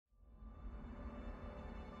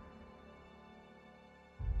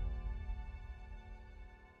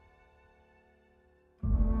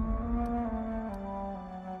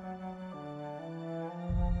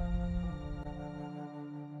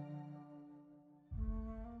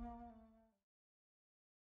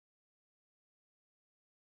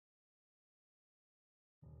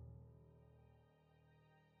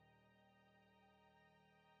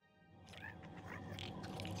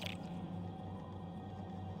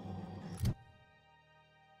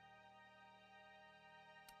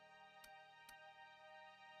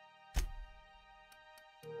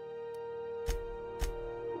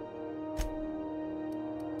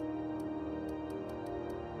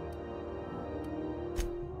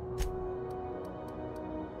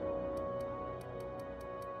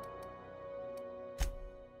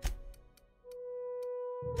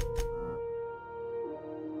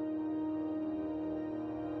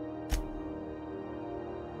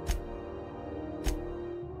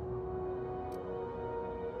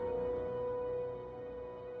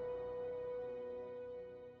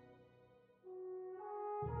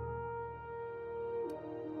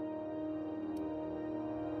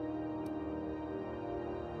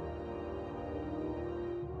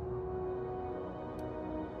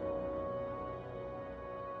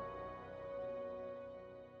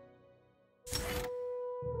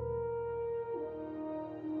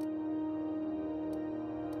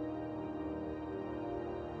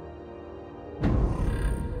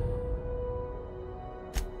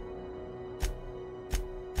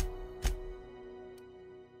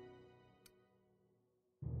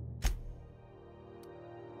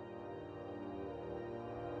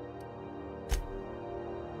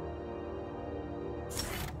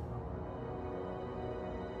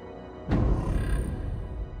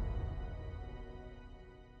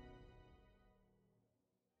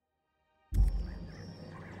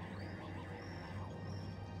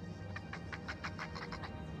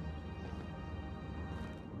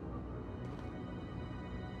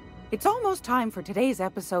It's almost time for today's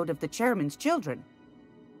episode of The Chairman's Children.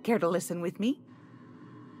 Care to listen with me?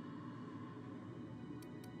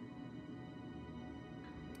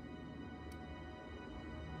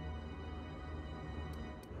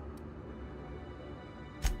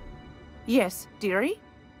 Yes, dearie?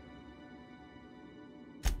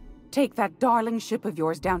 Take that darling ship of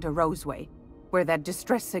yours down to Roseway, where that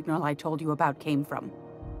distress signal I told you about came from,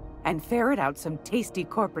 and ferret out some tasty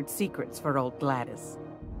corporate secrets for old Gladys.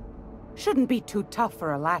 Shouldn't be too tough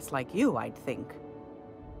for a lass like you, I'd think.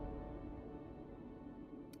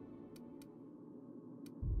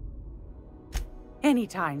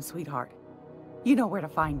 Anytime, sweetheart. You know where to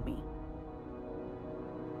find me.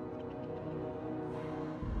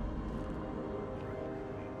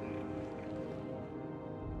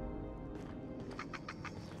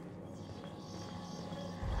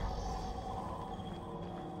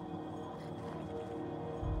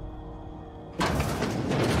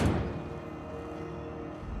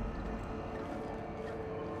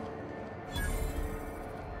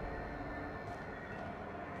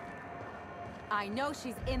 I know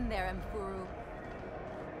she's in there, Mfuru.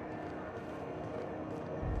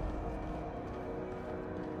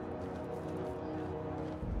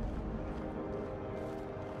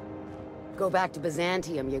 Go back to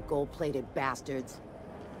Byzantium, you gold-plated bastards.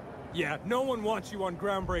 Yeah, no one wants you on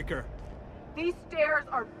Groundbreaker. These stairs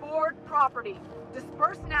are board property.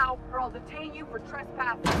 Disperse now, or I'll detain you for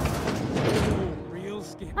trespassing. Oh, real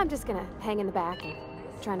skin. I'm just gonna hang in the back and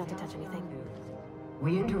try not to touch anything.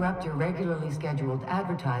 We interrupt your regularly scheduled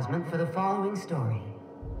advertisement for the following story.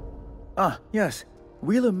 Ah, yes.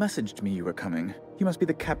 Wheeler messaged me you were coming. He must be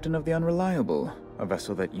the captain of the Unreliable, a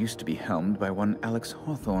vessel that used to be helmed by one Alex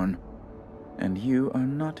Hawthorne. And you are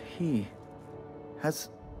not he. Has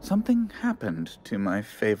something happened to my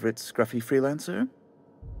favorite scruffy freelancer?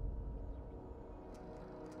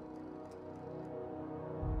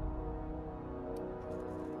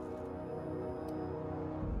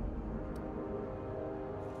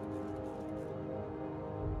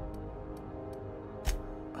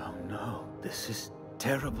 This is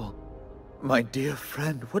terrible. My dear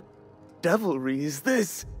friend, what devilry is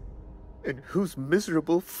this? In whose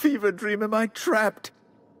miserable fever dream am I trapped?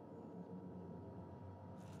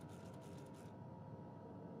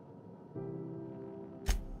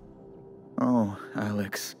 Oh,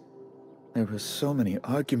 Alex. There were so many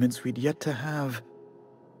arguments we'd yet to have.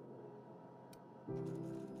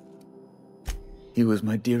 He was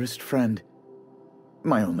my dearest friend.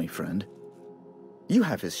 My only friend. You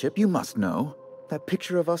have his ship, you must know. That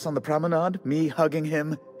picture of us on the promenade, me hugging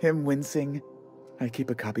him, him wincing. I keep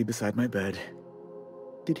a copy beside my bed.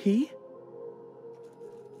 Did he?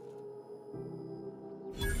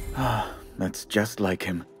 Ah, that's just like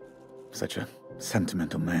him. Such a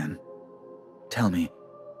sentimental man. Tell me,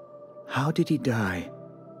 how did he die?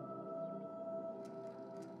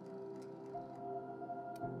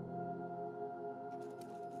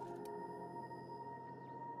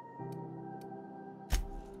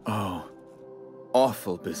 Oh,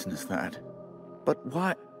 awful business that. But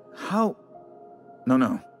why? How?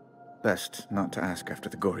 No. Best not to ask after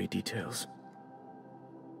the gory details.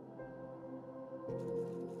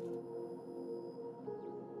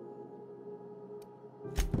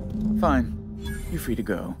 Fine. You're free to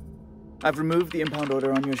go. I've removed the impound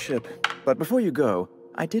order on your ship, but before you go,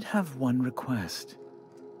 I did have one request.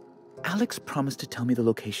 Alex promised to tell me the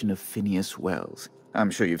location of Phineas Wells.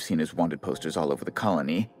 I'm sure you've seen his wanted posters all over the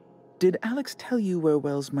colony. Did Alex tell you where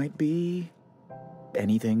Wells might be?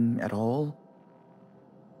 anything at all?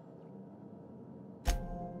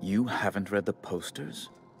 You haven't read the posters?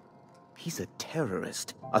 He's a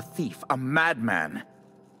terrorist, a thief, a madman.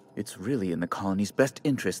 It's really in the colony's best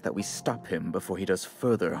interest that we stop him before he does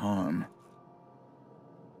further harm.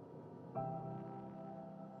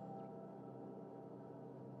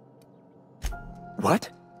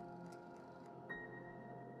 What?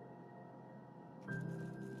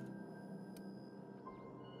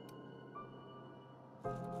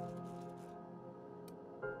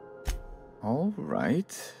 All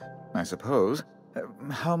right, I suppose.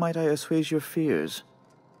 How might I assuage your fears?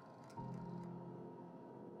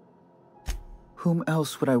 Whom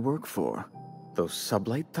else would I work for? Those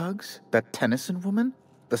sublight thugs? That Tennyson woman?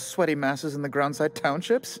 The sweaty masses in the groundside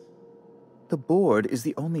townships? The board is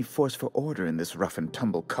the only force for order in this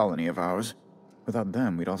rough-and-tumble colony of ours. Without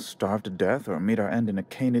them, we'd all starve to death or meet our end in a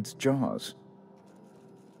canid's jaws.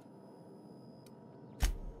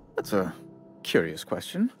 That's a curious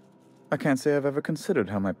question. I can't say I've ever considered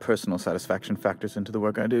how my personal satisfaction factors into the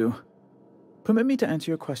work I do. Permit me to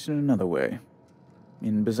answer your question another way.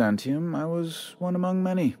 In Byzantium, I was one among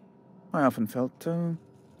many. I often felt,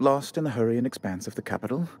 lost in the hurry and expanse of the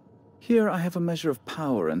capital. Here, I have a measure of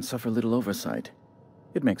power and suffer little oversight.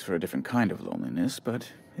 It makes for a different kind of loneliness,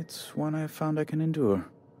 but it's one I've found I can endure.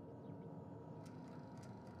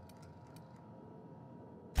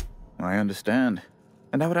 I understand.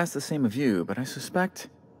 And I would ask the same of you, but I suspect...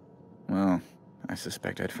 Well, I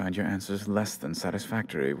suspect I'd find your answers less than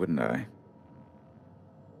satisfactory, wouldn't I?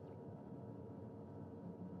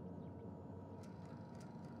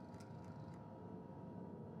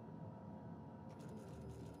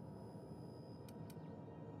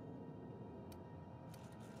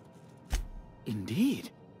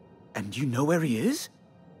 Indeed. And you know where he is?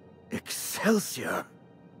 Excelsior!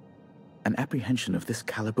 An apprehension of this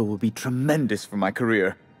caliber will be tremendous for my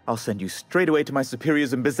career. I'll send you straight away to my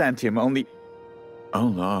superiors in Byzantium, only... Oh,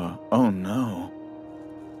 la, oh no.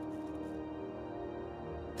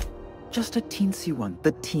 Just a teensy one,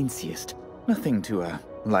 the teensiest. Nothing to,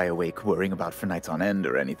 lie awake worrying about for nights on end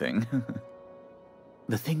or anything.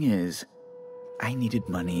 The thing is, I needed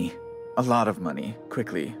money. A lot of money,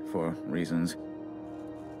 quickly, for reasons.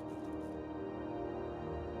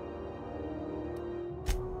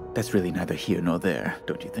 That's really neither here nor there,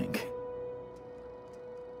 don't you think?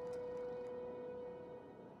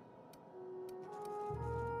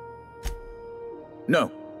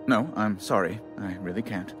 No, I'm sorry. I really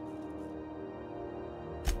can't.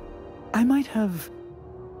 I might have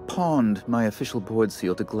pawned my official board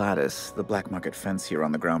seal to Gladys, the black market fence here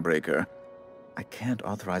on the Groundbreaker. I can't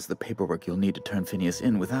authorize the paperwork you'll need to turn Phineas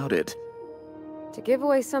in without it. To give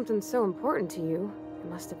away something so important to you,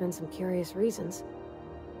 there must have been some curious reasons.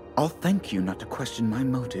 I'll thank you not to question my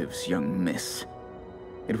motives, young miss.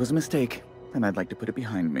 It was a mistake, and I'd like to put it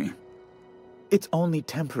behind me. It's only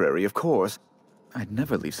temporary, of course. I'd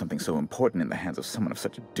never leave something so important in the hands of someone of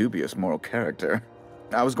such a dubious moral character.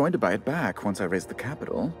 I was going to buy it back once I raised the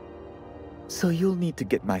capital. So you'll need to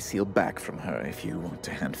get my seal back from her if you want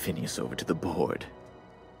to hand Phineas over to the board.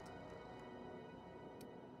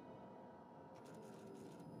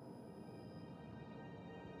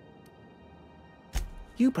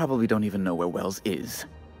 You probably don't even know where Wells is.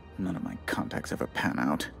 None of my contacts ever pan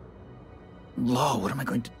out. Law, what am I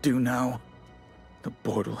going to do now? The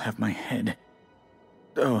board will have my head.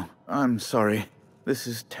 Oh, I'm sorry. This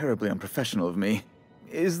is terribly unprofessional of me.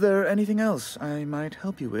 Is there anything else I might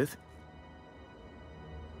help you with?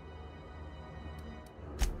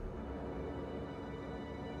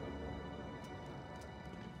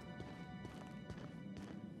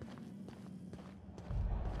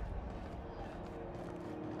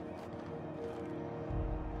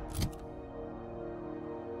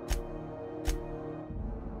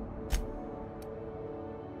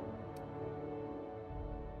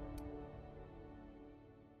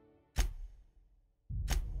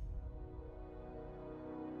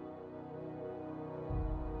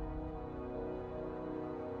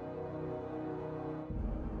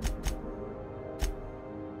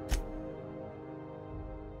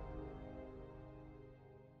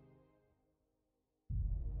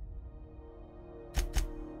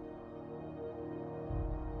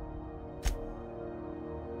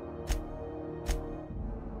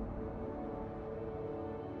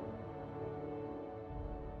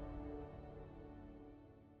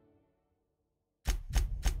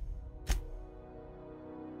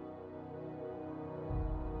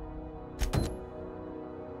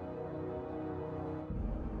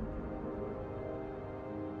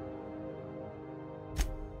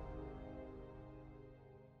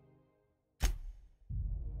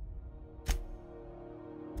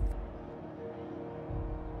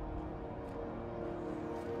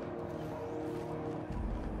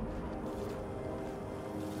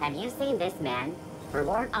 Have you seen this man?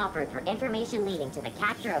 Reward offered for information leading to the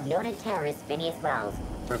capture of noted terrorist Phineas Wells.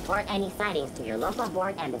 Report any sightings to your local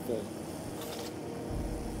board embassy.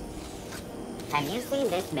 Have you seen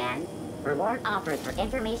this man? Reward offered for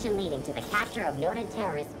information leading to the capture of noted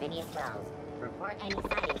terrorist Phineas Wells. Report any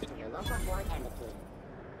sightings to your local board embassy.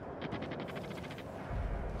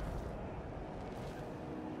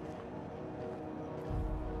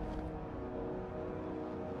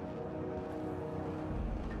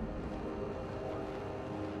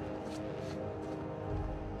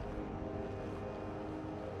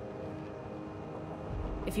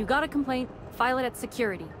 If you got a complaint, file it at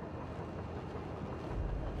security.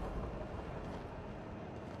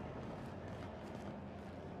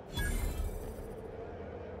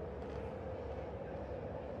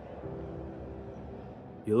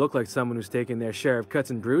 You look like someone who's taken their share of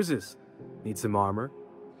cuts and bruises. Need some armor?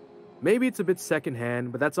 Maybe it's a bit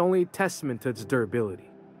secondhand, but that's only testament to its durability.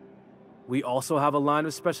 We also have a line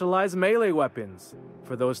of specialized melee weapons,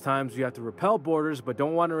 for those times you have to repel boarders but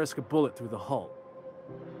don't want to risk a bullet through the hull.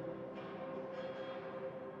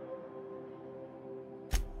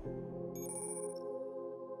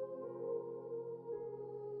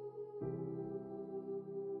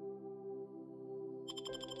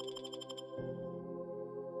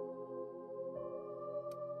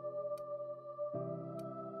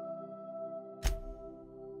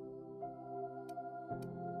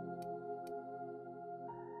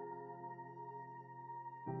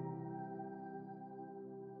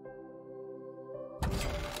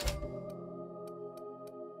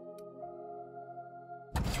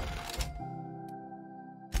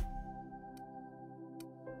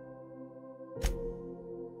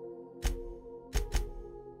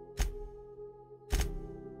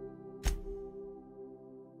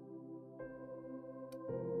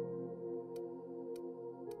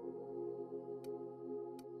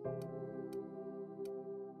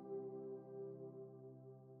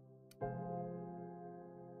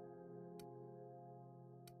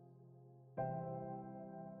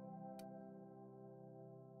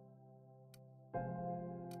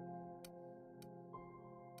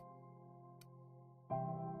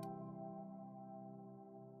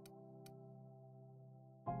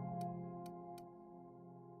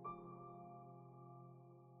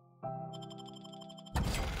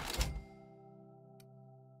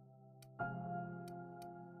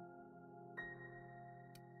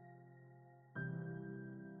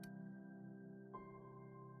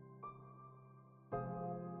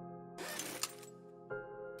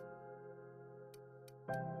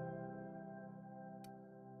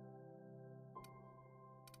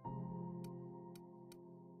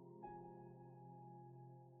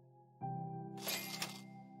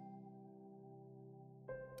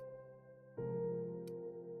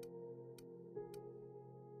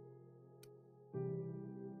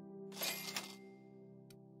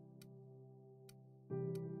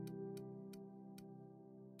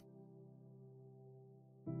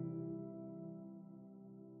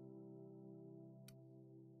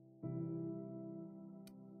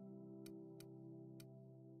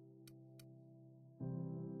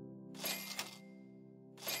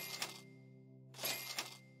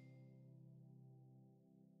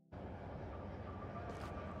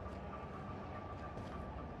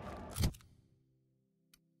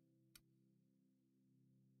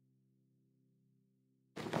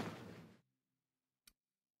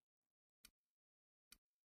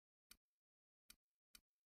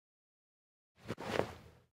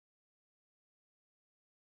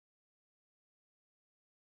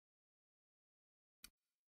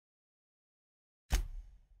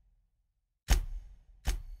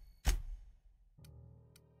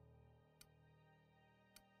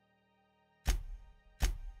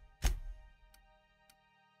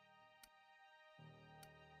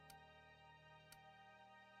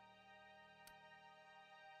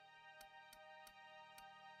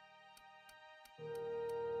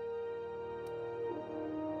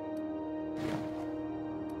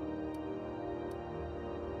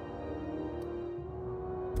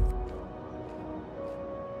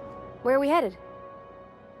 Where are we headed?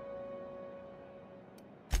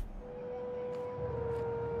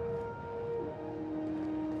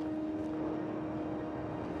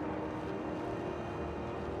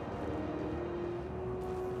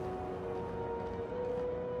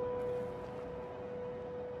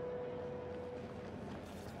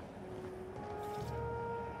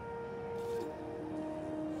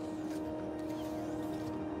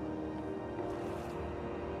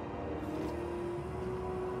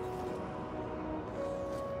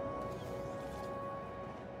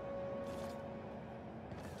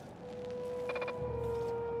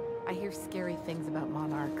 I hear scary things about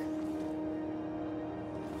Monarch.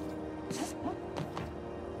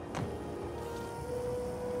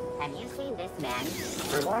 Have you seen this man?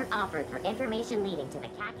 Reward offered for information leading to the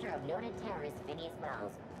capture of noted terrorist Phineas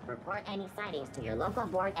Wells. Report any sightings to your local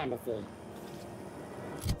board embassy.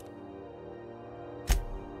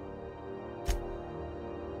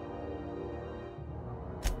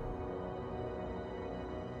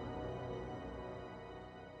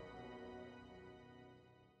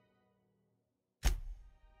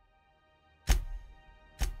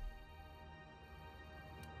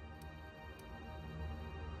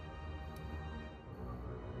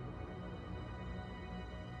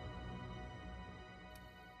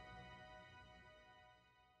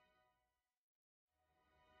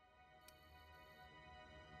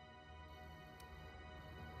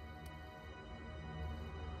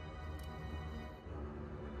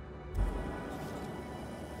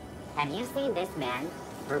 Have you seen this man?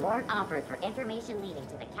 Reward offered for information leading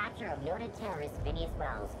to the capture of noted terrorist Phineas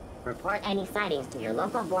Wells. Report any sightings to your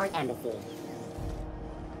local board embassy.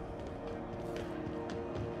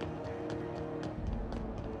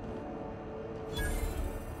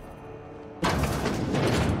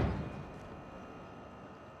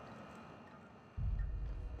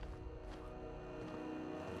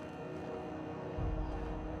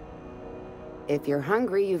 If you're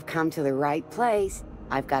hungry, you've come to the right place.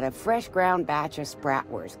 I've got a fresh ground batch of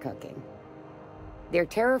spratwurst cooking. They're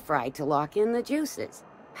terror-fried to lock in the juices.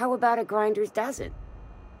 How about a grinder's dozen?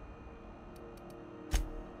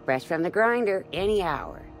 Fresh from the grinder, any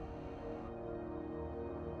hour.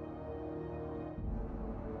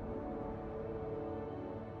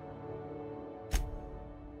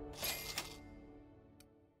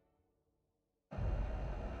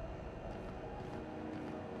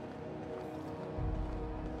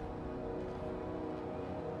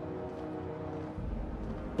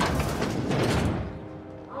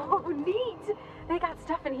 Neat! They got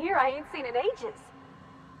stuff in here I ain't seen in ages.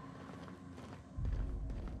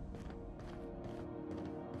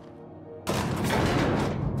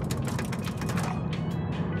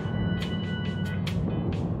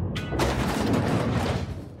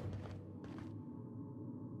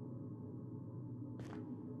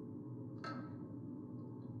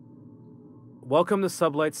 Welcome to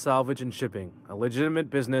Sublight Salvage and Shipping, a legitimate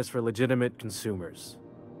business for legitimate consumers.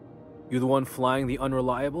 You the one flying the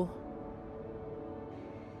Unreliable?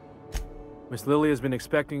 Miss Lily has been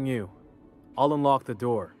expecting you. I'll unlock the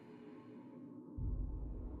door.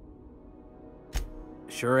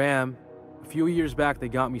 Sure am. A few years back, they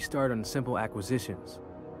got me started on simple acquisitions.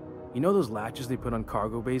 You know those latches they put on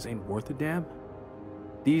cargo bays ain't worth a damn?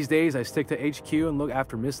 These days, I stick to HQ and look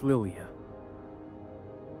after Miss Lilia.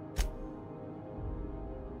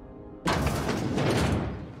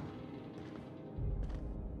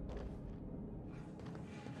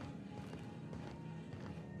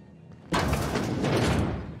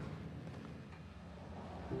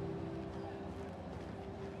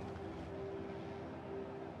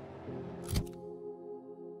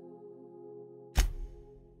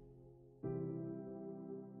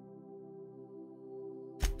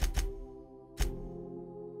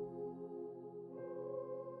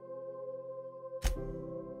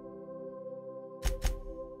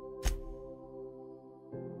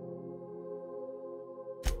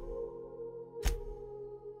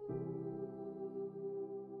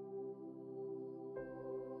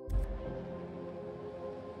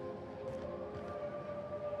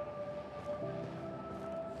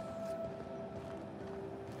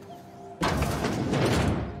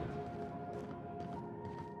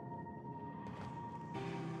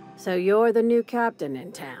 So you're the new captain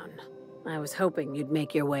in town. I was hoping you'd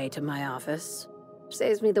make your way to my office.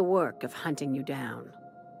 Saves me the work of hunting you down.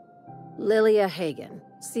 Lilia Hagen,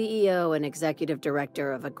 CEO and Executive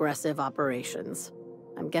Director of Aggressive Operations.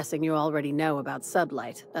 I'm guessing you already know about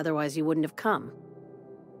Sublight, otherwise you wouldn't have come.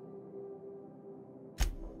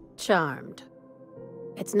 Charmed.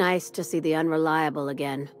 It's nice to see the Unreliable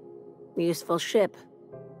again. Useful ship.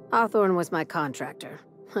 Hawthorne was my contractor.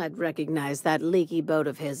 I'd recognize that leaky boat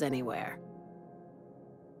of his anywhere.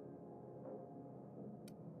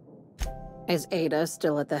 Is Ada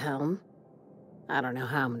still at the helm? I don't know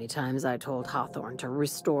how many times I told Hawthorne to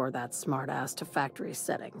restore that smartass to factory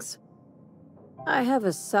settings. I have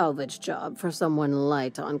a salvage job for someone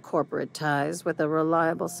light on corporate ties with a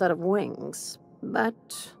reliable set of wings,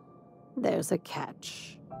 but there's a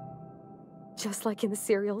catch. Just like in the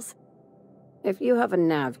serials? If you have a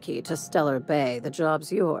nav key to Stellar Bay, the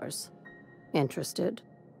job's yours. Interested?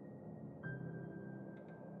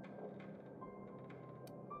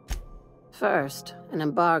 First, an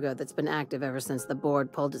embargo that's been active ever since the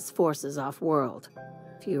board pulled its forces off-world.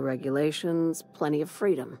 Few regulations, plenty of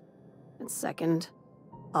freedom. And second,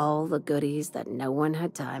 all the goodies that no one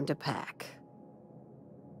had time to pack.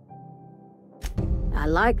 I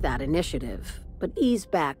like that initiative, but ease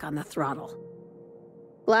back on the throttle.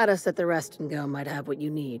 Gladys at the Rest and Go might have what you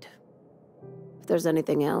need. If there's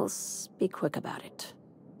anything else, be quick about it.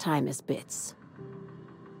 Time is bits.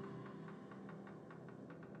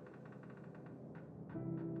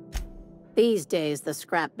 These days, the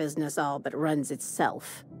scrap business all but runs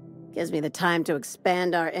itself. Gives me the time to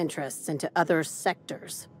expand our interests into other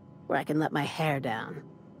sectors, where I can let my hair down.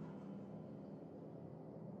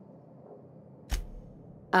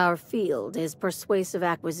 Our field is persuasive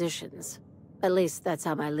acquisitions. At least that's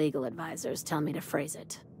how my legal advisors tell me to phrase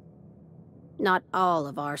it. Not all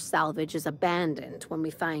of our salvage is abandoned when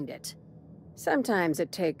we find it. Sometimes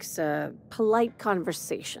it takes a polite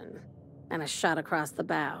conversation and a shot across the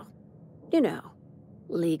bow. You know,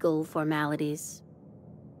 legal formalities.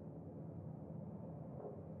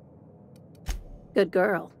 Good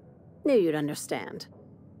girl. Knew you'd understand.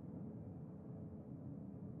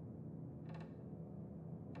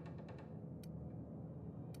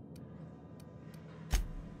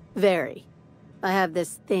 Very. I have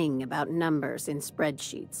this thing about numbers in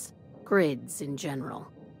spreadsheets. Grids in general.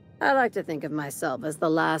 I like to think of myself as the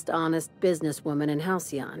last honest businesswoman in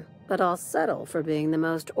Halcyon, but I'll settle for being the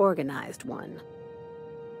most organized one.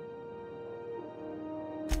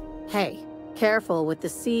 Hey, careful with the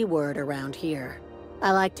C word around here.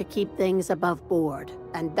 I like to keep things above board,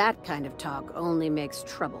 and that kind of talk only makes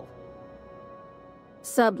trouble.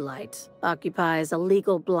 Sublight occupies a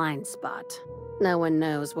legal blind spot. No one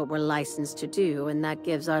knows what we're licensed to do, and that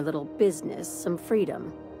gives our little business some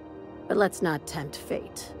freedom. But let's not tempt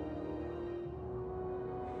fate.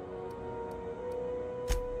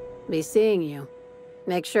 Be seeing you.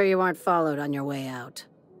 Make sure you aren't followed on your way out.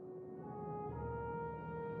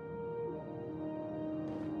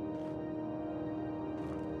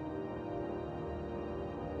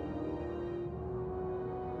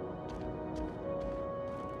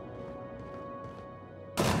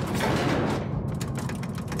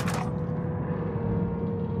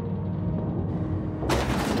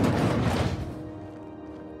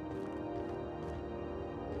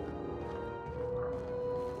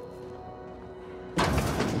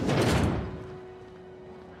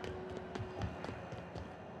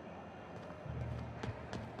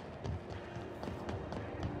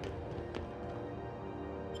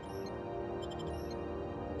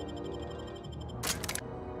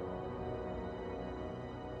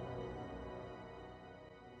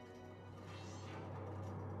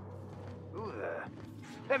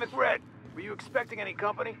 Hey, McRed, were you expecting any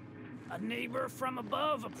company? A neighbor from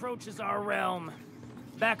above approaches our realm.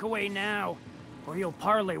 Back away now, or you'll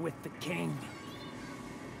parley with the king.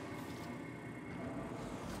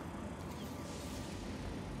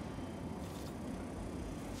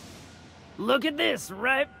 Look at this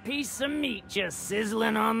ripe piece of meat just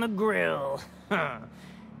sizzling on the grill.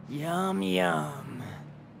 Yum, yum.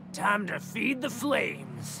 Time to feed the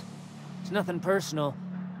flames. It's nothing personal.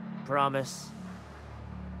 Promise.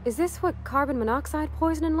 Is this what carbon monoxide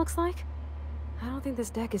poisoning looks like? I don't think this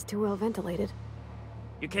deck is too well ventilated.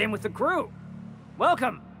 You came with the crew.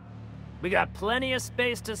 Welcome. We got plenty of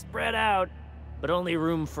space to spread out, but only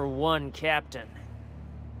room for one captain.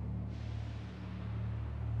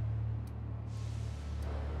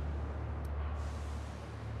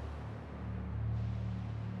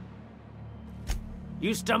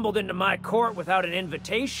 You stumbled into my court without an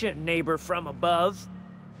invitation, neighbor from above.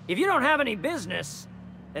 If you don't have any business,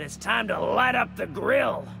 then it's time to light up the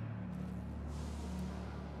grill.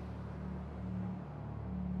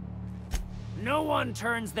 No one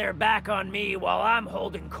turns their back on me while I'm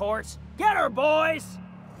holding court. Get her, boys!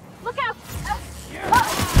 Look out! Careful,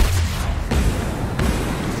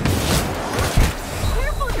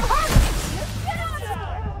 you're hurt! Get out of there!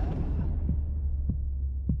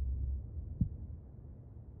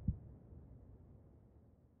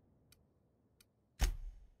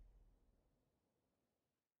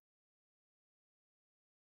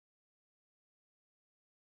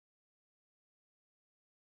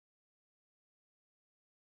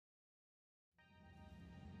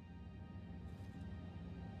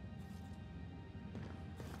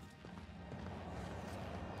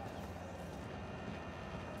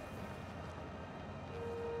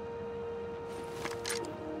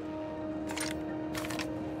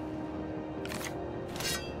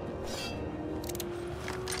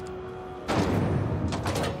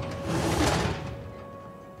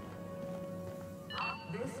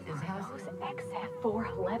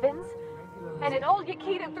 And an old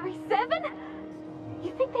Yakita 3-7?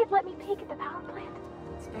 You think they'd let me peek at the power plant?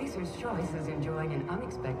 Spacer's Choice is enjoying an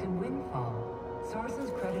unexpected windfall.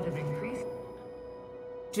 Sources credit an increase.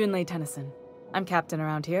 Junlei Tennyson. I'm captain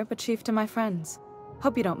around here, but chief to my friends.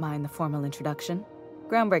 Hope you don't mind the formal introduction.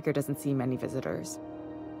 Groundbreaker doesn't see many visitors.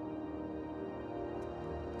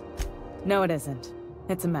 No, it isn't.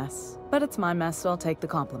 It's a mess. But it's my mess, so I'll take the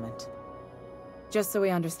compliment. Just so we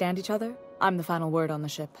understand each other, I'm the final word on the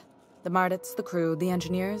ship. The Mardits, the crew, the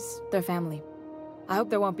engineers, their family. I hope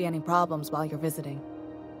there won't be any problems while you're visiting.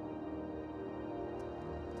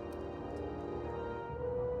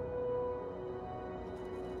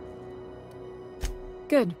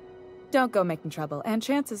 Good. Don't go making trouble, and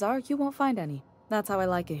chances are you won't find any. That's how I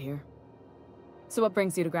like it here. So what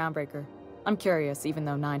brings you to Groundbreaker? I'm curious, even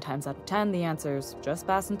though 9 times out of 10 the answer's just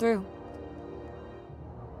passing through.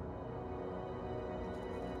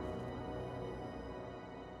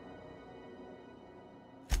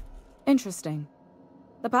 Interesting.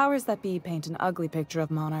 The powers that be paint an ugly picture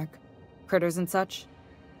of Monarch. Critters and such.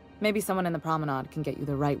 Maybe someone in the promenade can get you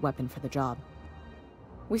the right weapon for the job.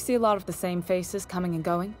 We see a lot of the same faces coming and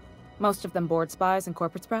going. Most of them board spies and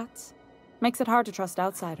corporate sprats. Makes it hard to trust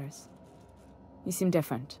outsiders. You seem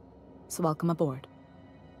different, so welcome aboard.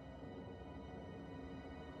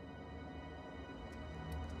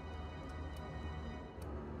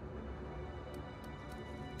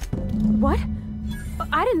 What?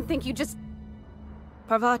 I didn't think you just...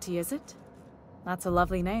 Parvati, is it? That's a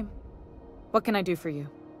lovely name. What can I do for you?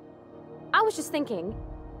 I was just thinking,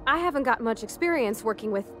 I haven't got much experience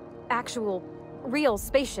working with actual, real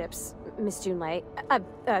spaceships, Miss Junlei.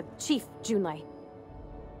 Chief Junlei.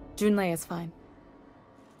 Junlei is fine.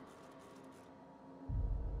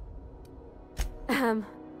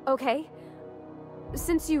 Okay.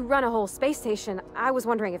 Since you run a whole space station, I was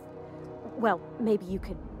wondering if... Well, maybe you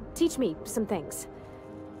could teach me some things.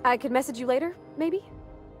 I could message you later, maybe?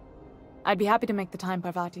 I'd be happy to make the time,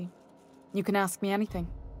 Parvati. You can ask me anything.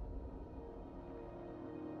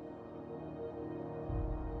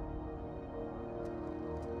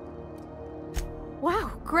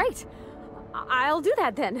 Wow, great! I'll do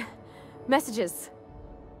that then. Messages.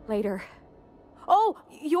 Later. Oh,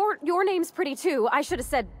 your name's pretty too. I should have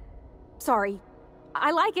said... Sorry.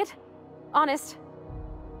 I like it. Honest.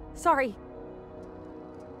 Sorry.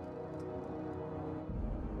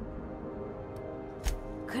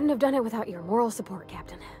 Couldn't have done it without your moral support,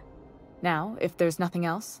 Captain. Now, if there's nothing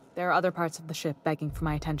else, there are other parts of the ship begging for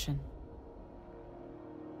my attention.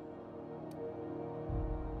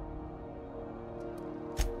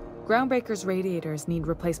 Groundbreaker's radiators need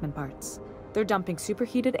replacement parts. They're dumping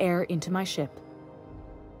superheated air into my ship.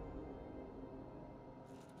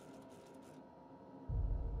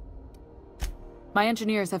 My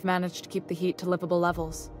engineers have managed to keep the heat to livable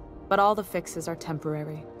levels, but all the fixes are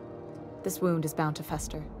temporary. This wound is bound to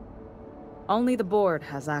fester. Only the board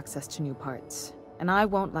has access to new parts, and I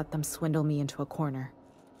won't let them swindle me into a corner.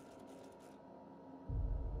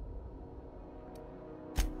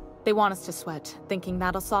 They want us to sweat, thinking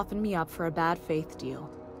that'll soften me up for a bad faith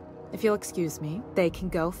deal. If you'll excuse me, they can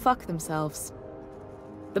go fuck themselves.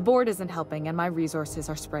 The board isn't helping, and my resources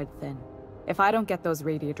are spread thin. If I don't get those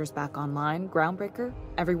radiators back online, Groundbreaker,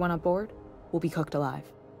 everyone aboard, will be cooked alive.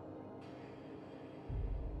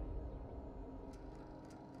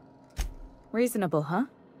 Reasonable, huh?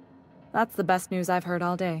 That's the best news I've heard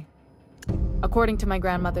all day. According to my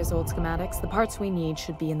grandmother's old schematics, the parts we need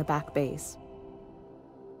should be in the back bays.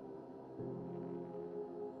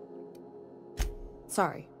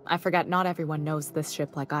 Sorry, I forgot not everyone knows this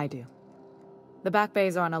ship like I do. The back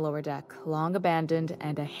bays are on a lower deck, long abandoned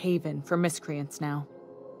and a haven for miscreants now.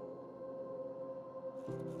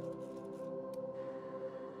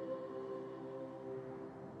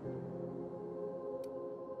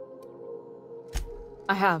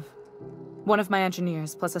 I have. One of my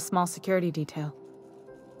engineers, plus a small security detail.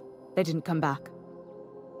 They didn't come back.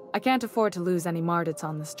 I can't afford to lose any Mardits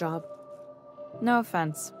on this job. No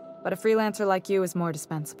offense, but a freelancer like you is more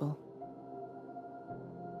dispensable.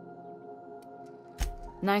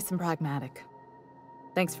 Nice and pragmatic.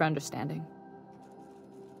 Thanks for understanding.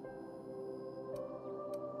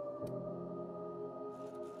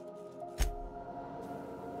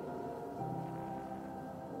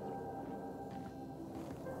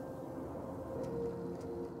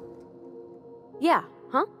 Yeah,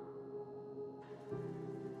 huh?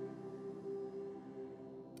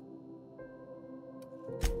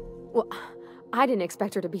 Well, I didn't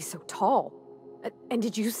expect her to be so tall. And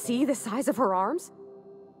did you see the size of her arms?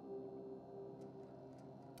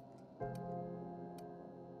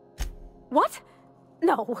 What?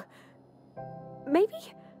 No. Maybe?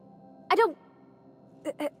 I don't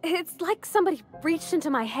It's like somebody reached into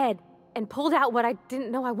my head and pulled out what I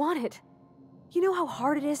didn't know I wanted. You know how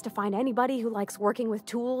hard it is to find anybody who likes working with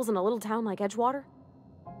tools in a little town like Edgewater?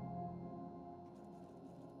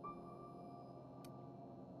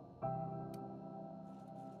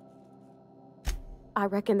 I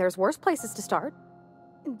reckon there's worse places to start.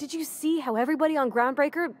 Did you see how everybody on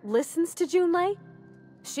Groundbreaker listens to Junlei?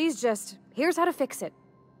 She's just, here's how to fix it.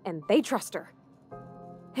 And they trust her.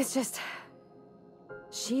 It's just...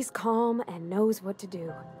 she's calm and knows what to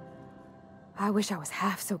do. I wish I was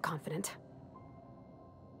half so confident.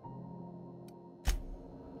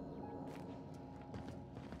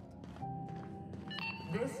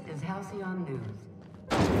 This is Halcyon News.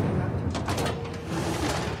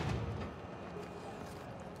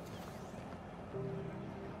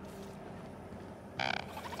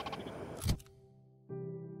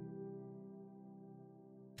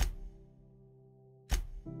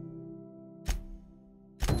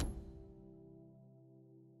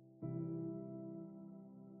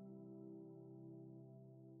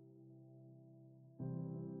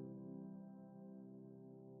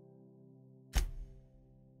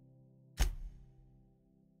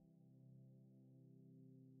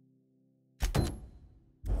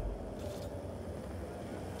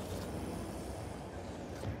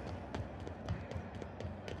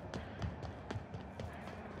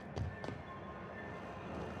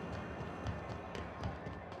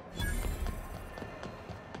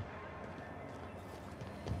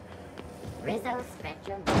 Rizzo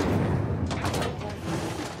Spectrum.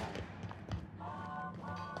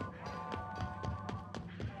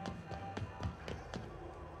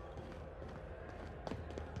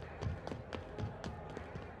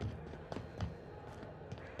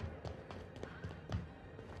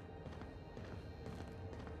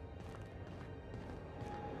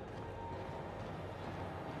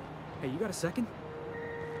 Hey, you got a second?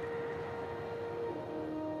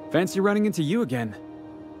 Fancy running into you again.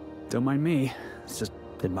 Don't mind me. It's just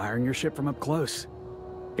admiring your ship from up close.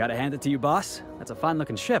 Gotta hand it to you, boss. That's a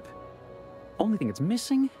fine-looking ship. Only thing it's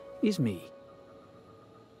missing is me.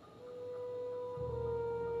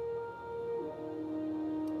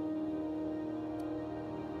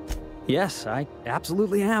 Yes, I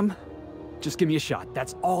absolutely am. Just give me a shot.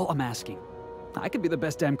 That's all I'm asking. I could be the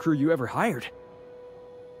best damn crew you ever hired.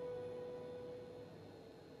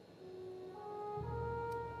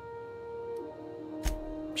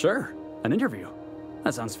 Sure, an interview.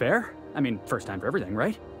 That sounds fair. I mean, first time for everything,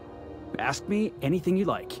 right? Ask me anything you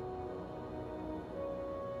like.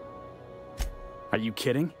 Are you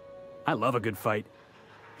kidding? I love a good fight.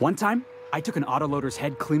 One time, I took an autoloader's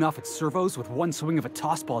head clean off its servos with one swing of a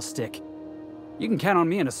tossball stick. You can count on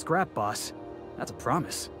me in a scrap, boss. That's a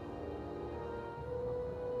promise.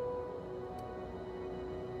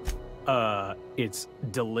 It's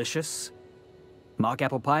delicious. Mock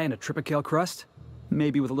apple pie and a tripicale crust.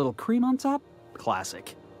 Maybe with a little cream on top?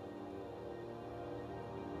 Classic.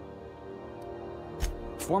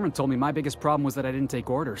 Foreman told me my biggest problem was that I didn't take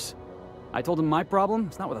orders. I told him my problem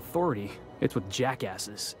is not with authority, it's with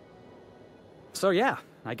jackasses. So yeah,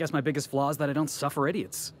 I guess my biggest flaw is that I don't suffer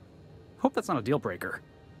idiots. Hope that's not a deal breaker.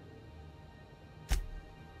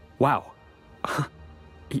 Wow.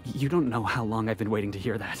 You don't know how long I've been waiting to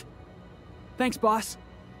hear that. Thanks, boss.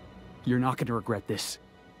 You're not gonna regret this.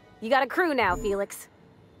 You got a crew now, Felix.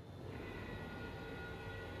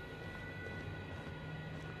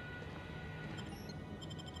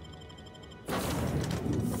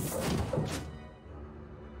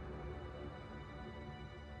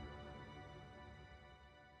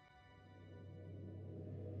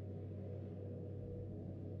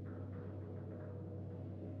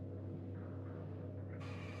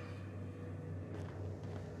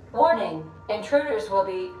 Warning, intruders will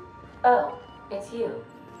be... Oh, it's you.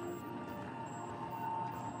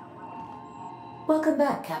 Welcome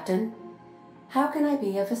back, Captain. How can I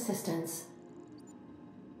be of assistance?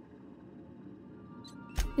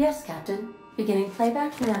 Yes, Captain. Beginning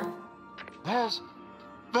playback now.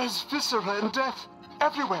 There's viscera and death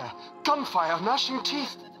everywhere. Gunfire, gnashing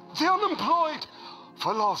teeth. The unemployed.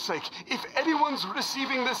 For law's sake, if anyone's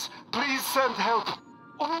receiving this, please send help.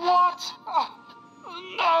 What?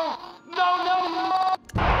 No!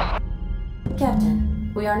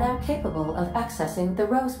 Captain, we are now capable of accessing the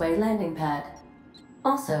Roseway landing pad.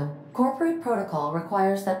 Also, corporate protocol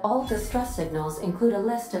requires that all distress signals include a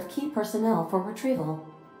list of key personnel for retrieval.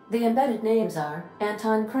 The embedded names are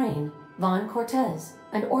Anton Crane, Vaughn Cortez,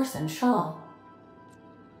 and Orson Shaw.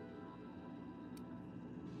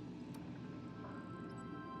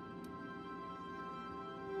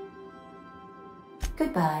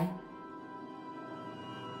 Goodbye.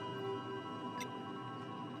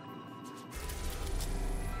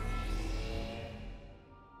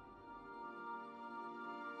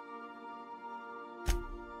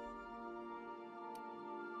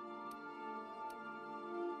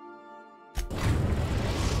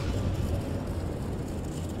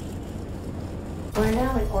 We're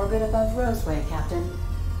now in orbit above Roseway, Captain.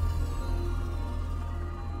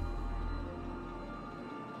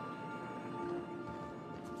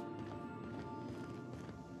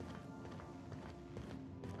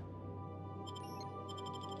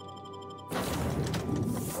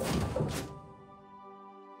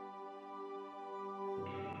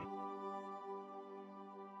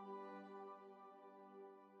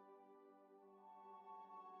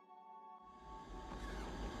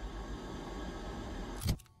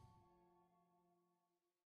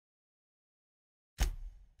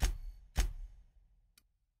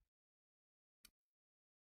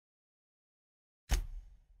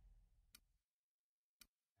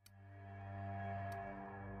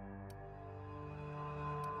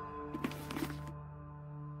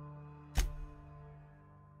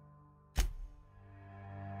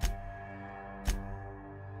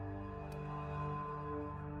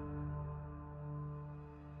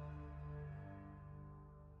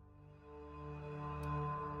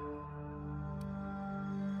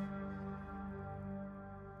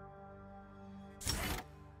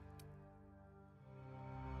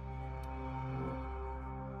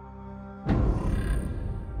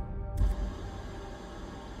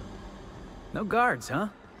 No guards, huh?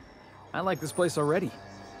 I like this place already.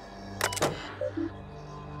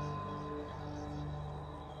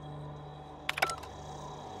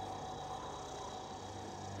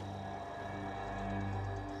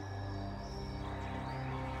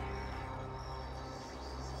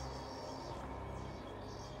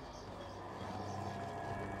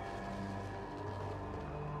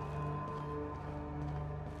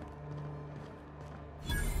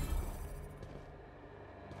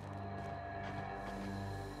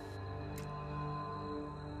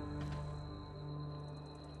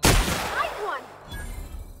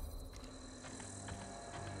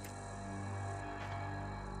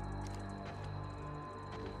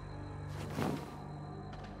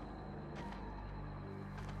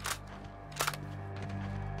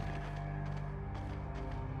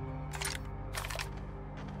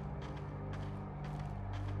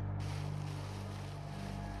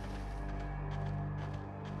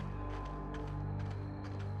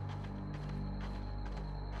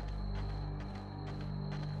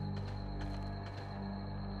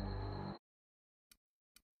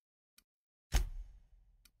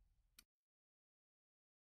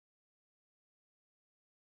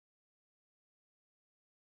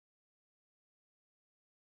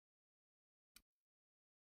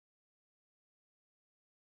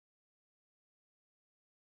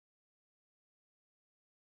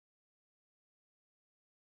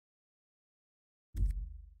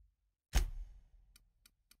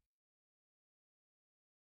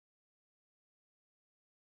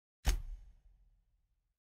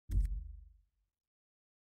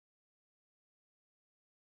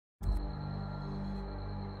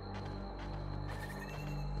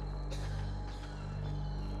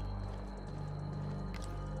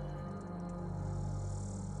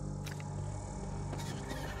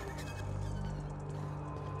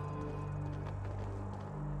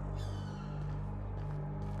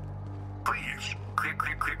 Please,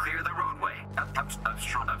 clear the roadway.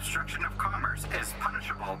 Obstruction of commerce is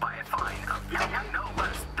punishable by a fine of no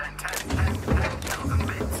less than 10,000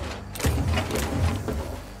 bits.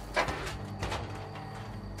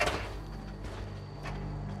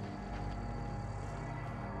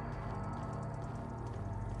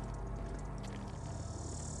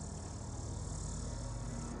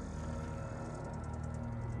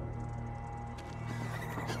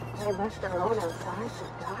 They left their own outside to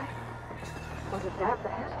die? Was it that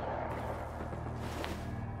bad?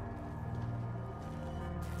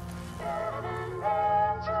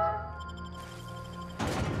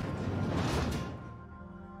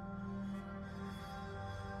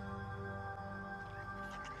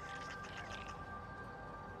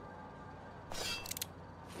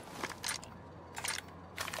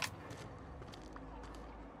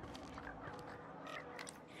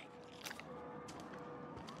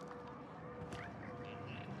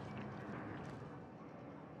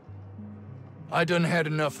 I done had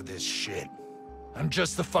enough of this shit. I'm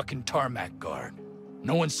just the fucking tarmac guard.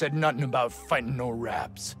 No one said nothing about fighting no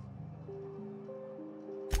raps.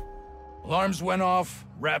 Alarms went off,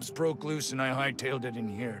 raps broke loose, and I hightailed it in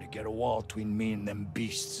here to get a wall between me and them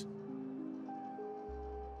beasts.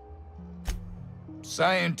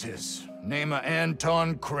 Scientist, name of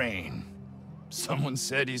Anton Crane. Someone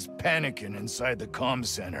said he's panicking inside the comm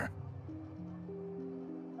center.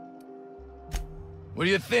 What do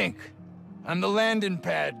you think? I'm the landing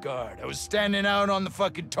pad guard. I was standing out on the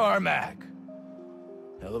fucking tarmac.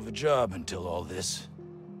 Hell of a job until all this.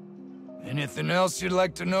 Anything else you'd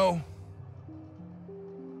like to know?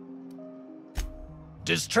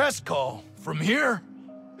 Distress call? From here?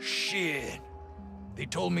 Shit. They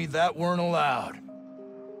told me that weren't allowed.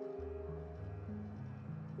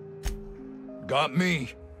 Got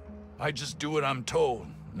me. I just do what I'm told,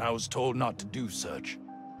 and I was told not to do such.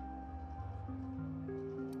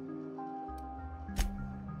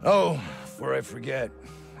 Oh, before I forget,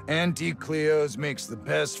 Auntie Cleo's makes the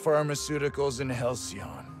best pharmaceuticals in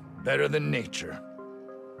Halcyon. Better than nature.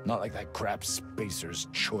 Not like that crap Spacer's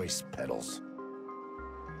Choice peddles.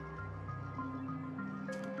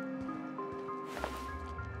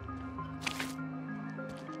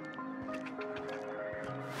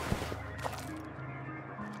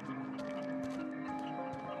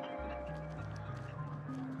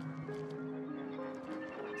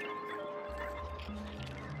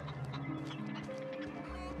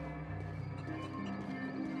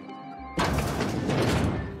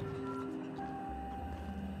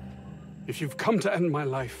 If you've come to end my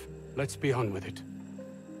life, let's be on with it.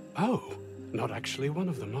 Oh, not actually one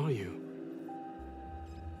of them, are you?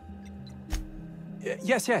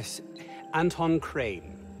 Yes. Anton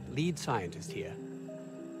Crane, lead scientist here.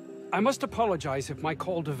 I must apologize if my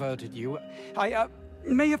call diverted you. I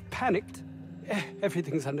may have panicked.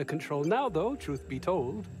 Everything's under control now, though, truth be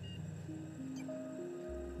told.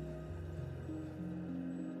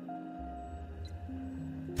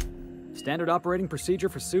 Standard operating procedure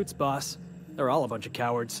for suits, boss. They're all a bunch of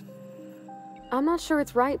cowards. I'm not sure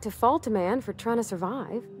it's right to fault a man for trying to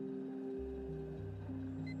survive.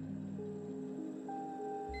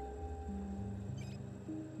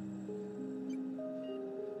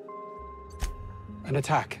 An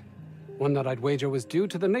attack. One that I'd wager was due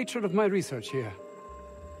to the nature of my research here.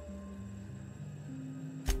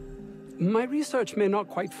 My research may not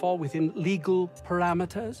quite fall within legal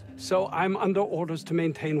parameters, so I'm under orders to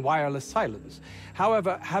maintain wireless silence.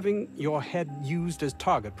 However, having your head used as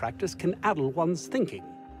target practice can addle one's thinking.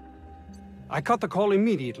 I cut the call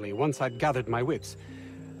immediately once I'd gathered my wits.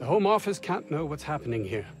 The Home Office can't know what's happening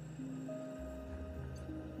here.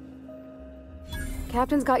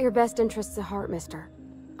 Captain's got your best interests at heart, mister.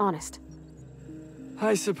 Honest.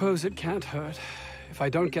 I suppose it can't hurt. If I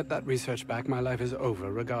don't get that research back, my life is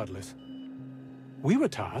over regardless. We were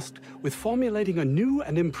tasked with formulating a new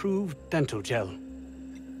and improved dental gel.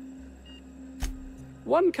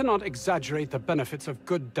 One cannot exaggerate the benefits of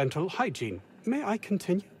good dental hygiene. May I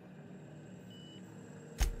continue?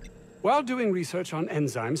 While doing research on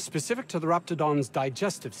enzymes specific to the Raptidon's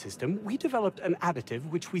digestive system, we developed an additive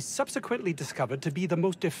which we subsequently discovered to be the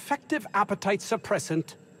most effective appetite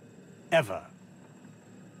suppressant ever.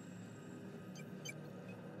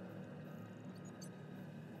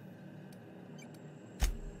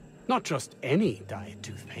 Not just any diet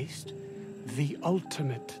toothpaste, the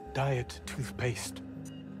ultimate diet toothpaste.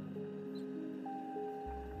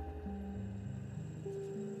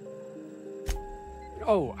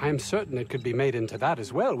 Oh, I'm certain it could be made into that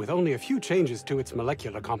as well, with only a few changes to its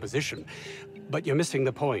molecular composition. But you're missing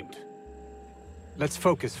the point. Let's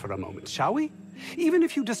focus for a moment, shall we? Even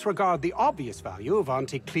if you disregard the obvious value of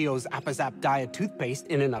Auntie Cleo's Appazap diet toothpaste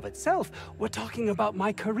in and of itself, we're talking about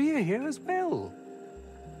my career here as well.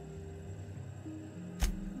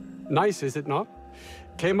 Nice, is it not?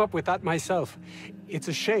 Came up with that myself. It's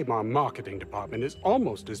a shame our marketing department is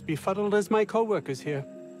almost as befuddled as my co-workers here.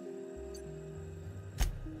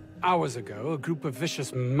 Hours ago, a group of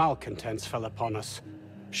vicious malcontents fell upon us,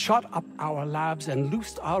 shot up our labs and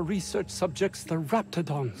loosed our research subjects, the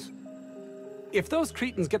Raptidons. If those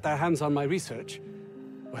cretins get their hands on my research,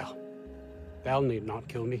 well, they'll need not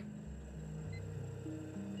kill me.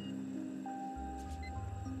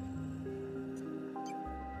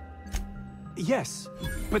 Yes,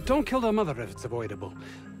 but don't kill their mother if it's avoidable.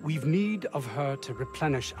 We've need of her to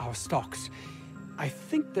replenish our stocks. I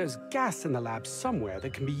think there's gas in the lab somewhere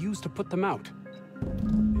that can be used to put them out.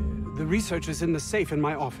 The research is in the safe in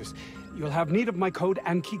my office. You'll have need of my code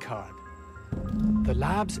and keycard. The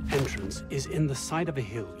lab's entrance is in the side of a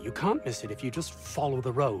hill. You can't miss it if you just follow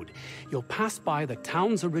the road. You'll pass by the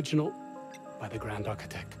town's original... by the Grand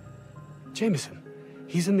Architect. Jameson.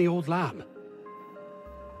 He's in the old lab.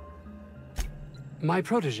 My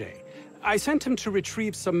protege. I sent him to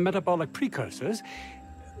retrieve some metabolic precursors,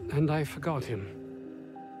 and I forgot him.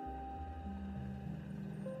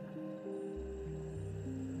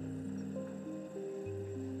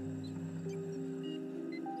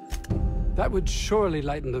 That would surely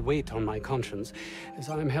lighten the weight on my conscience, as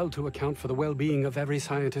I am held to account for the well-being of every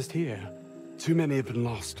scientist here. Too many have been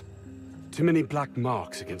lost. Too many black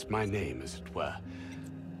marks against my name, as it were.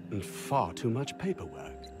 And far too much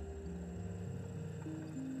paperwork.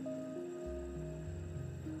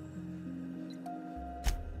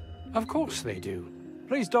 Of course they do.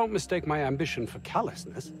 Please don't mistake my ambition for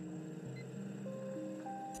callousness.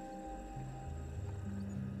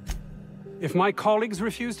 If my colleagues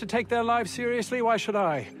refuse to take their lives seriously, why should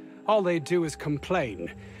I? All they do is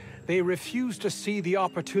complain. They refuse to see the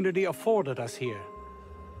opportunity afforded us here.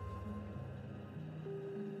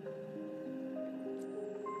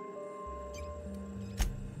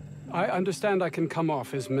 I understand I can come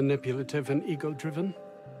off as manipulative and ego-driven.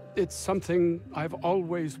 It's something I've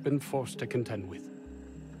always been forced to contend with.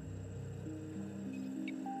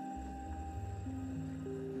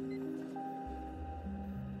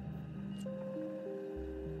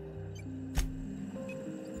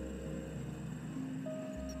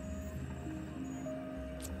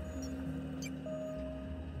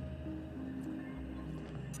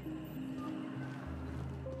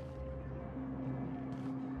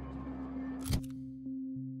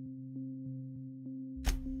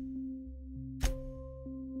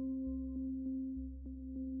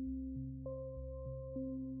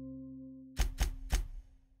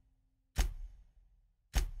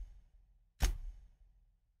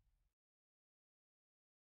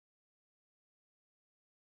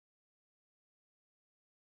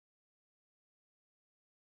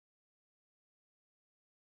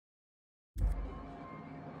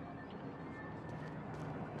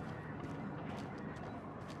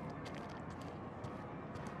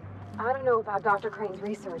 I don't know about Dr. Crane's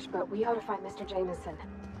research, but we ought to find Mr. Jameson.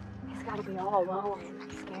 He's got to be all alone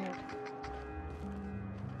and scared.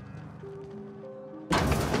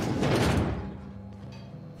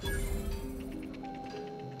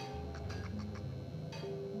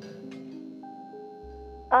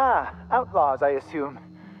 Ah, outlaws, I assume.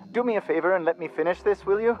 Do me a favor and let me finish this,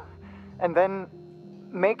 will you? And then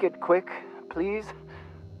make it quick, please.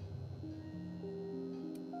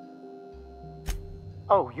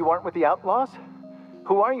 Oh, you aren't with the outlaws?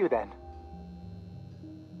 Who are you then?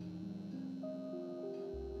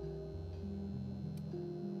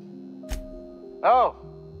 Oh,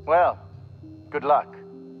 well, good luck.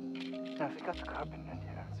 Now, if you got the carbon in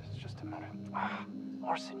here, it's just a matter of...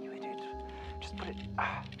 Orson, you idiot. Just put it...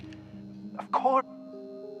 of course...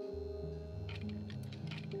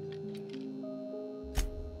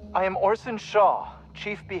 I am Orson Shaw,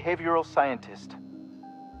 Chief Behavioral Scientist.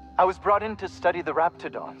 I was brought in to study the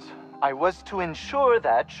Raptidons. I was to ensure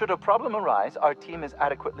that, should a problem arise, our team is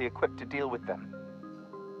adequately equipped to deal with them.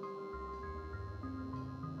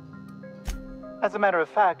 As a matter of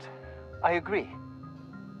fact, I agree.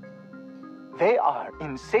 They are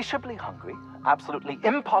insatiably hungry, absolutely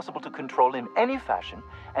impossible to control in any fashion,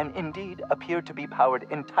 and indeed appear to be powered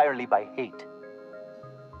entirely by hate.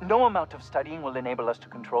 No amount of studying will enable us to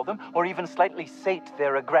control them, or even slightly sate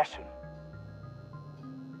their aggression.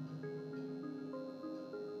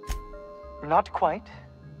 Not quite.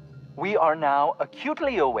 We are now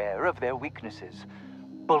acutely aware of their weaknesses.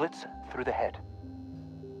 Bullets through the head.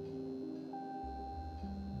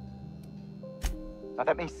 Now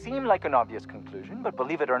that may seem like an obvious conclusion, but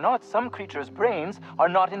believe it or not, some creatures' brains are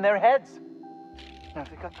not in their heads. Now if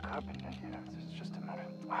they got the carbon in here, it's just a matter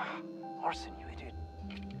of... Orson, you idiot.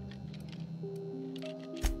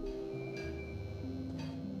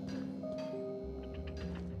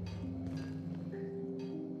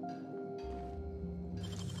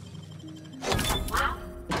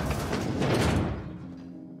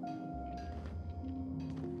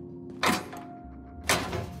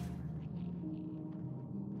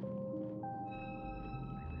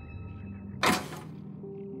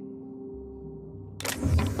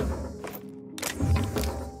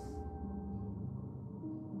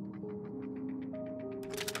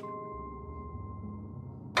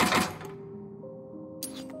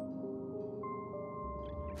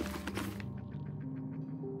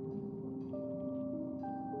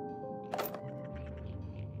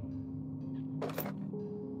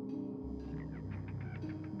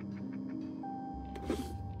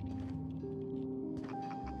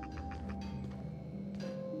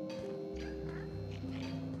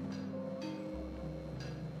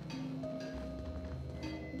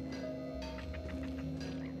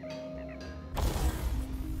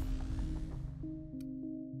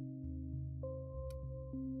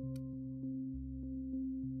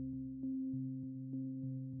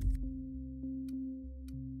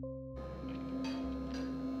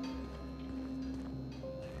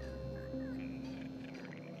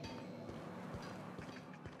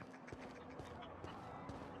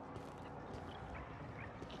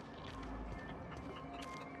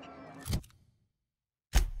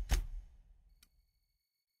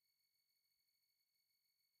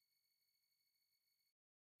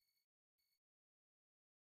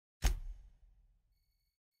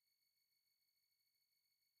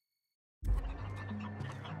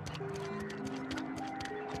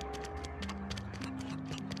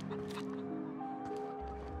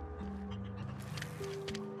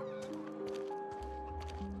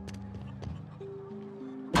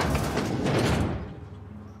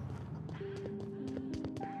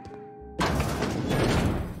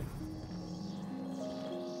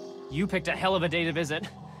 You picked a hell of a day to visit.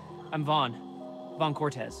 I'm Vaughn. Vaughn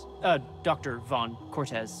Cortez. Dr. Vaughn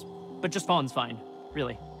Cortez. But just Vaughn's fine,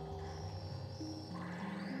 really.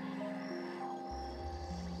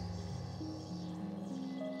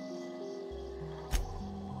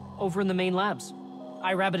 Over in the main labs.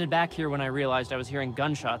 I rabbited back here when I realized I was hearing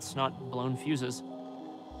gunshots, not blown fuses.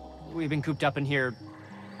 We've been cooped up in here,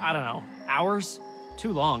 I don't know, hours?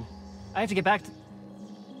 Too long. I have to get back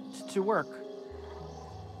to work.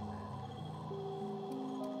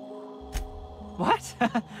 What?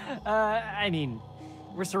 I mean,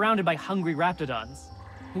 we're surrounded by hungry raptidons.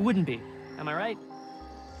 Who wouldn't be? Am I right?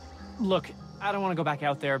 Look, I don't want to go back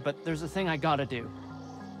out there, but there's a thing I gotta do.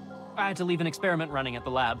 I had to leave an experiment running at the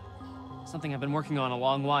lab. Something I've been working on a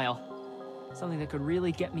long while. Something that could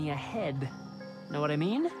really get me ahead. Know what I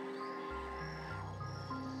mean?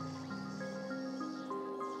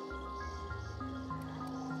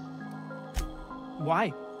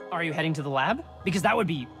 Why? Are you heading to the lab? Because that would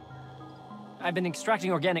be... I've been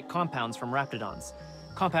extracting organic compounds from raptidons.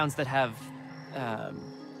 Compounds that have,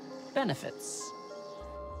 benefits.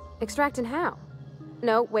 Extracting how?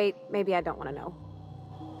 No, wait, maybe I don't want to know.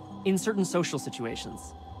 In certain social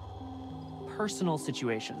situations. Personal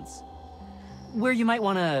situations. Where you might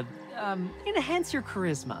want to, enhance your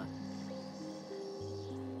charisma.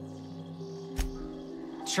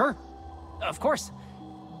 Sure. Of course.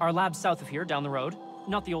 Our lab's south of here, down the road.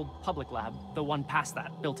 Not the old public lab, the one past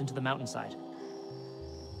that, built into the mountainside.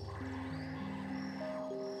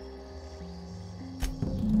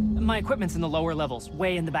 My equipment's in the lower levels,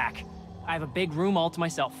 way in the back. I have a big room all to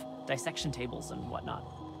myself, dissection tables and whatnot.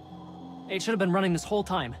 It should have been running this whole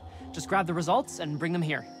time. Just grab the results and bring them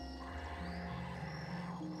here.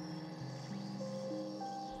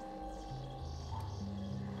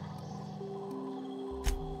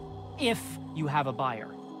 If you have a buyer.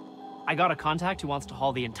 I got a contact who wants to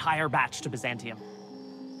haul the entire batch to Byzantium.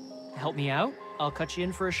 Help me out, I'll cut you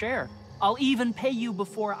in for a share. I'll even pay you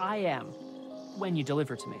before I am, when you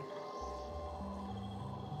deliver to me.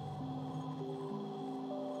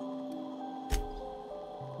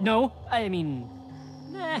 No, I mean,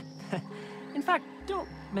 nah. In fact, don't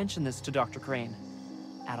mention this to Dr. Crane.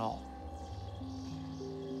 At all.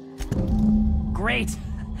 Great!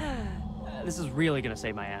 This is really gonna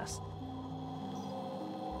save my ass.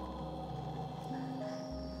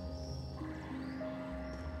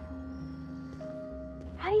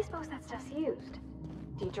 How do you suppose that stuff's used?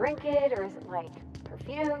 Do you drink it, or is it like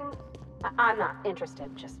perfume? I'm not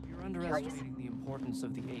interested, just You're curious. underestimating the importance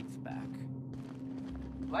of the 8th back.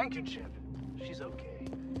 Blankenship. She's okay.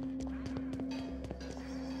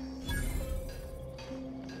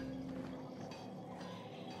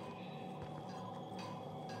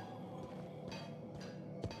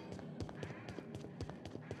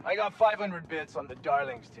 I got 500 bits on the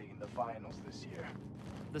Darlings taking the finals this year.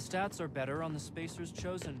 The stats are better on the spacers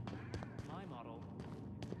chosen. My model.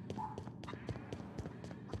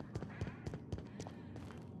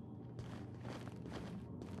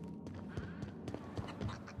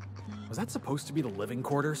 Was that supposed to be the living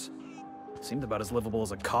quarters? Seemed about as livable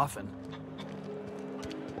as a coffin.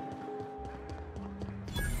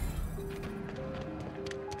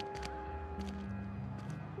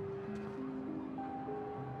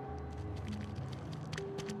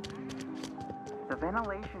 The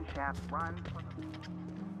ventilation shaft runs from the...